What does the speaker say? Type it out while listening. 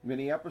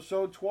Mini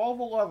episode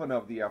 1211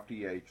 of the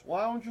FDH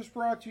Lounge is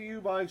brought to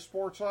you by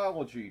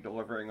Sportsology,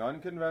 delivering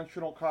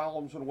unconventional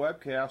columns and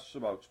webcasts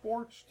about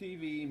sports,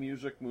 TV,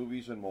 music,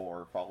 movies, and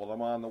more. Follow them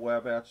on the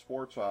web at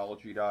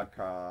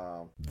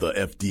sportsology.com. The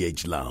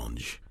FDH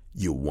Lounge.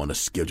 You want to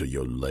schedule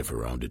your life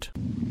around it.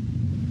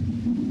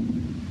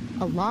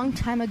 A long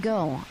time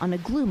ago, on a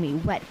gloomy,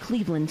 wet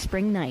Cleveland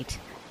spring night,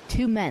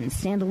 two men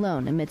stand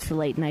alone amidst the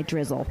late-night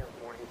drizzle.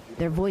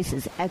 Their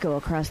voices echo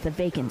across the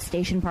vacant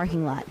station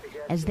parking lot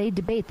as they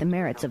debate the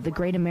merits of the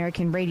great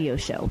American radio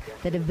show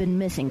that have been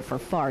missing for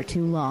far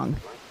too long.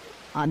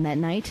 On that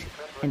night,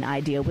 an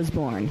idea was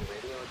born.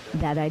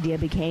 That idea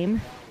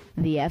became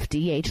the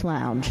FDH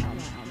Lounge.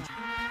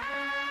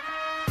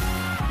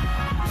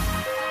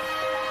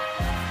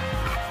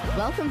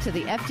 Welcome to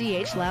the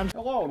FDH Lounge.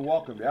 Hello and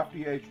welcome to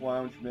FDH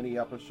Lounge Mini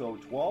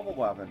Episode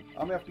 1211.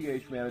 I'm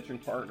FDH Managing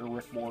Partner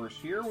Rick Morris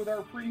here with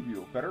our preview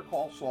of Better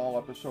Call Saul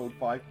Episode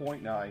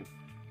 5.9.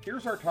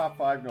 Here's our top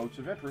 5 notes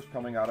of interest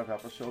coming out of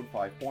Episode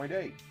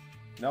 5.8.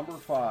 Number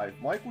 5.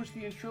 Mike was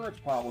the insurance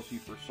policy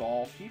for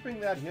Saul. Keeping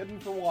that hidden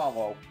from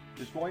Lalo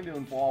is going to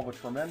involve a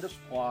tremendous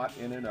plot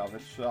in and of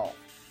itself.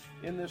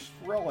 In this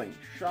thrilling,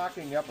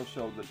 shocking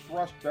episode that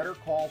thrust Better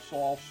Call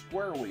Saul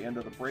squarely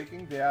into the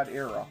Breaking Bad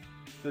era,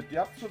 the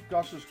depths of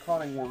Gus's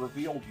cunning were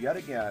revealed yet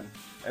again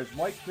as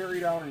Mike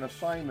carried out an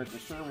assignment to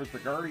serve as the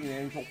guardian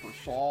angel for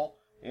Saul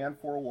and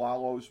for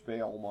Lalo's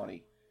bail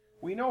money.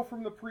 We know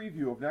from the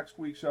preview of next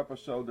week's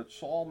episode that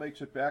Saul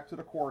makes it back to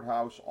the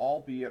courthouse,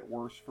 albeit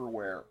worse for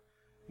wear.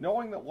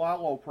 Knowing that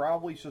Lalo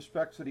probably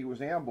suspects that he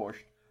was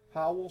ambushed,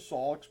 how will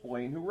Saul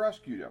explain who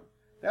rescued him?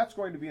 That's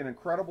going to be an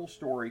incredible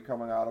story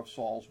coming out of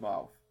Saul's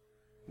mouth.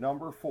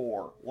 Number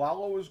 4.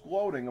 Lalo is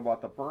gloating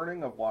about the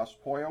burning of Los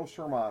Pollos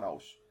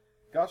Hermanos.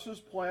 Gus's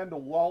plan to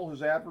lull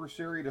his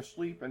adversary to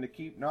sleep and to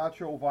keep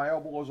Nacho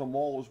viable as a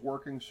mole is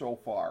working so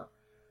far.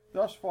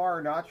 Thus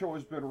far, Nacho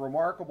has been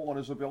remarkable in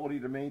his ability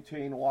to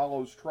maintain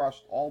Lalo's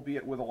trust,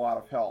 albeit with a lot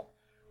of help.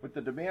 But the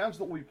demands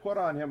that we put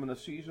on him in the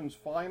season's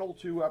final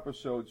 2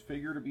 episodes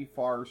figure to be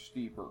far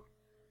steeper.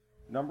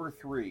 Number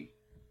 3.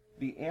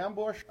 The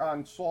ambush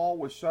on Saul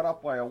was set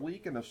up by a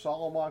leak in the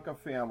Salamanca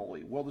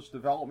family. Will this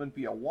development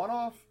be a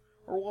one-off,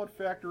 or will it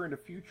factor into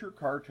future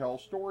cartel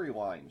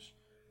storylines?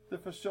 The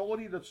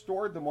facility that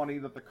stored the money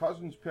that the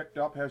cousins picked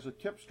up has a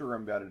tipster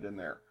embedded in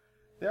there.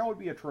 That would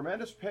be a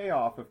tremendous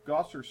payoff if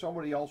Gus or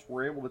somebody else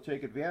were able to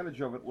take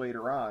advantage of it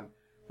later on,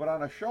 but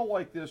on a show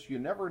like this, you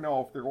never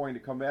know if they're going to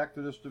come back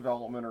to this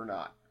development or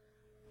not.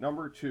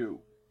 Number 2.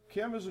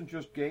 Kim isn't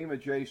just game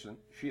adjacent.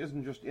 She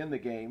isn't just in the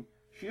game.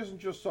 She isn't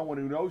just someone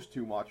who knows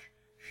too much.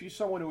 She's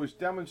someone who has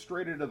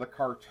demonstrated to the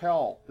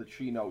cartel that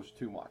she knows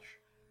too much.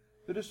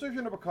 The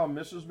decision to become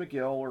Mrs.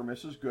 McGill or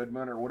Mrs.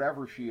 Goodman or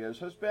whatever she is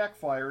has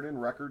backfired in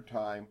record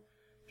time.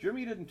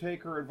 Jimmy didn't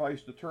take her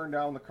advice to turn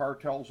down the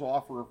cartel's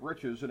offer of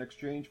riches in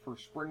exchange for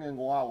springing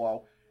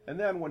Lalo, and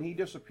then when he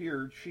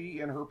disappeared, she,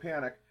 in her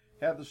panic,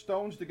 had the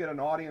stones to get an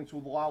audience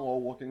with Lalo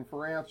looking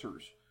for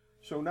answers.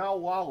 So now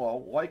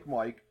Lalo, like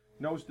Mike,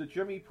 knows that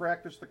Jimmy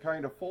practiced the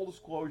kind of full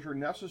disclosure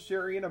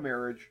necessary in a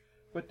marriage,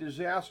 but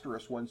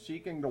disastrous when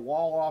seeking to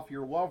wall off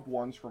your loved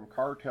ones from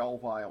cartel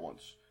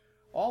violence.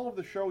 All of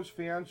the show's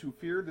fans who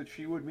feared that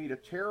she would meet a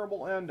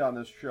terrible end on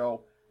this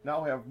show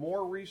now have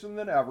more reason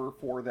than ever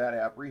for that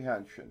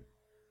apprehension.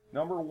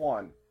 Number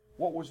 1.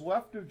 What was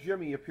left of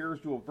Jimmy appears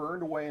to have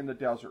burned away in the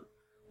desert.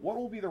 What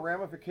will be the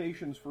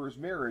ramifications for his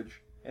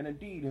marriage, and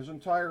indeed his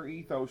entire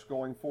ethos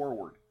going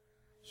forward?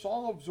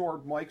 Saul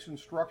absorbed Mike's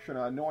instruction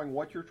on knowing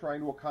what you're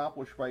trying to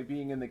accomplish by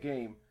being in the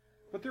game,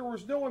 but there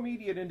was no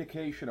immediate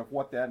indication of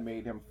what that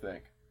made him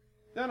think.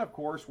 Then, of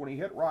course, when he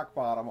hit rock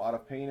bottom out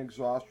of pain,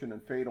 exhaustion,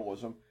 and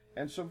fatalism,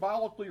 and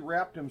symbolically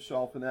wrapped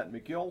himself in that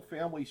McGill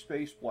family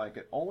space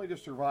blanket only to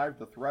survive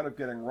the threat of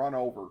getting run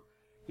over,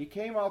 he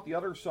came out the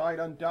other side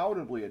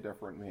undoubtedly a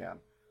different man.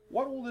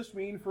 What will this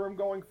mean for him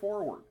going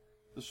forward?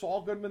 The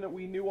Saul Goodman that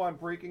we knew on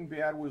Breaking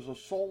Bad was a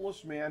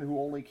soulless man who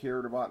only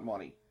cared about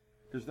money.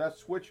 Does that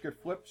switch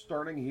get flipped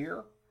starting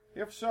here?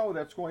 If so,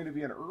 that's going to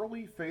be an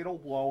early, fatal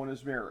blow in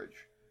his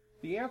marriage.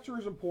 The answer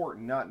is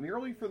important, not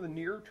merely for the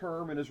near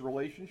term in his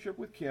relationship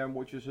with Kim,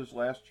 which is his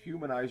last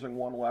humanizing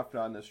one left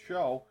on this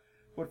show,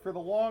 but for the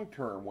long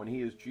term when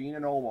he is Gene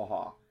in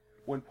Omaha.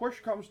 When push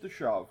comes to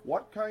shove,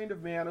 what kind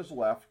of man is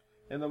left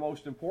in the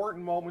most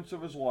important moments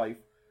of his life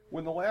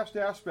when the last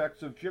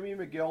aspects of Jimmy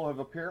McGill have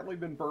apparently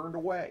been burned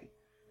away?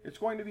 It's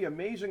going to be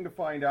amazing to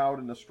find out,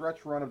 and the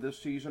stretch run of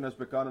this season has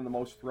begun in the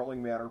most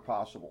thrilling manner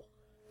possible.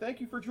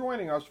 Thank you for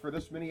joining us for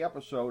this mini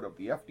episode of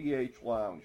the FDH Lounge.